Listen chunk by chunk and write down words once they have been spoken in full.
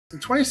In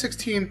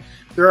 2016,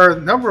 there are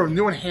a number of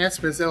new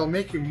enhancements that will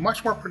make you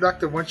much more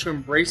productive once you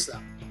embrace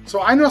them.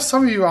 So I know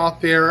some of you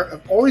out there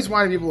have always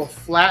wanted to be able to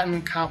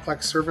flatten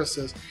complex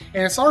surfaces.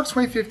 And in SolidWorks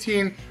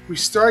 2015, we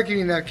started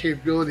giving that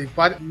capability.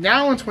 But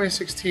now in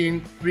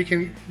 2016, we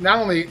can not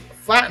only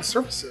flatten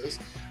surfaces,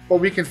 but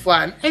we can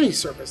flatten any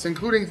surface,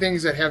 including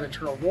things that have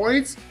internal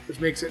voids, which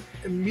makes it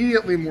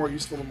immediately more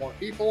useful to more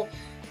people.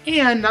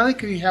 And not only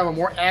can you have a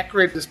more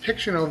accurate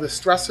depiction of the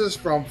stresses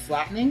from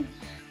flattening,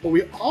 but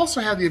we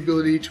also have the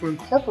ability to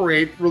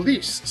incorporate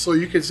release. So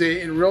you could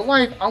say in real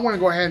life, I want to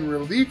go ahead and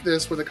relieve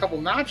this with a couple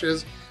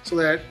notches so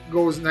that it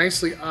goes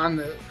nicely on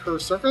the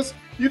curved surface.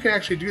 You can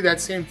actually do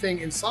that same thing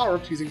in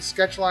SolidWorks using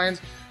sketch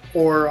lines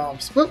or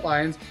split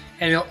lines,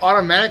 and it'll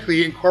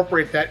automatically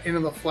incorporate that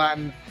into the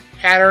flatten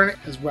pattern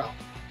as well.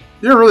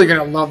 You're really going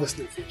to love this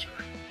new feature.